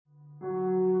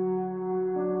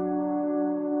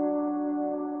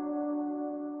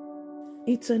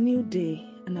It's a new day,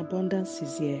 and abundance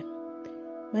is here.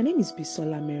 My name is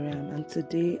Bisola Miriam, and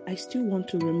today I still want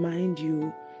to remind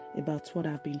you about what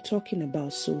I've been talking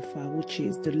about so far, which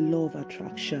is the law of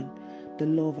attraction. The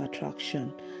law of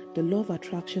attraction. The law of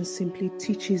attraction simply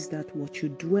teaches that what you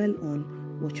dwell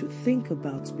on, what you think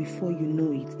about, before you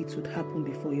know it, it would happen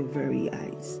before your very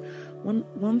eyes.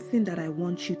 One thing that I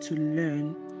want you to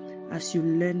learn as you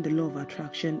learn the law of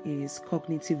attraction is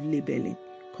cognitive labeling.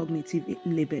 Cognitive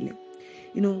labeling.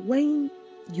 When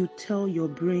you tell your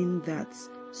brain that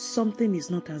something is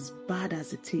not as bad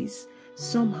as it is,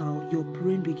 somehow your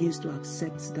brain begins to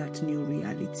accept that new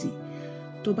reality.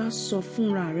 Tó bá sọ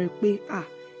fúnra rẹ pé,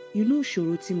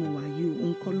 ìṣòro tí mo wà yìí,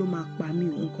 òun kọ́ ló máa pa mí,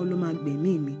 òun kọ́ ló máa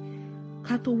gbẹ̀mí mi.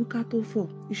 Ká tó wí ká tó fọ̀,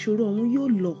 ìṣòro ọ̀hún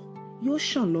yóò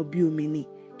ṣàn lọ bí omi ni.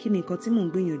 Kí ni nǹkan tí mò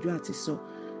ń gbìyànjú àti sọ?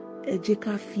 Ẹ jẹ́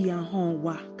ká fi ahọ́n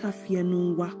wa, ká fi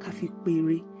ẹnu wa, ká fi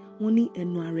pèrè. Wọ́n ní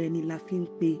ẹnu ara ẹni la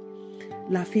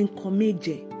fi ń kọ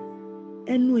méje.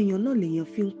 Ẹnu èèyàn náà lèèyàn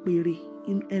fi ń pèrè,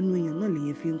 ẹnu èèyàn náà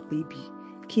lèèyàn fi ń pè bí.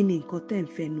 Kí ni nǹkan tẹ́ ń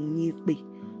fẹnu yín pè?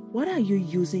 What are you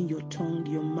using your tongue,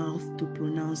 your mouth to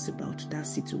pronounce about that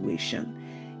situation?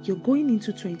 You're going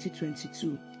into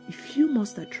 2022. If you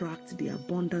must attract the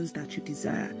abundance that you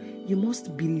desire, you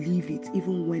must believe it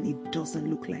even when it doesn't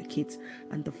look like it.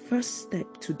 And the first step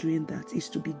to doing that is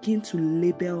to begin to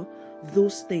label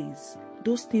those things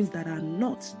that are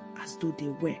not as though they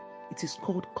were. It is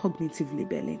called cognitive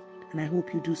labeling. And I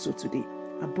hope you do so today.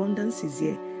 Abundance is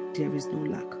here. There is no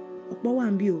lack. Ọ̀pọ̀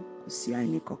wà ń bí o, kò sí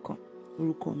àìní kankan.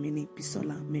 Orúkọ mi ni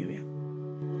Bisola Miriam.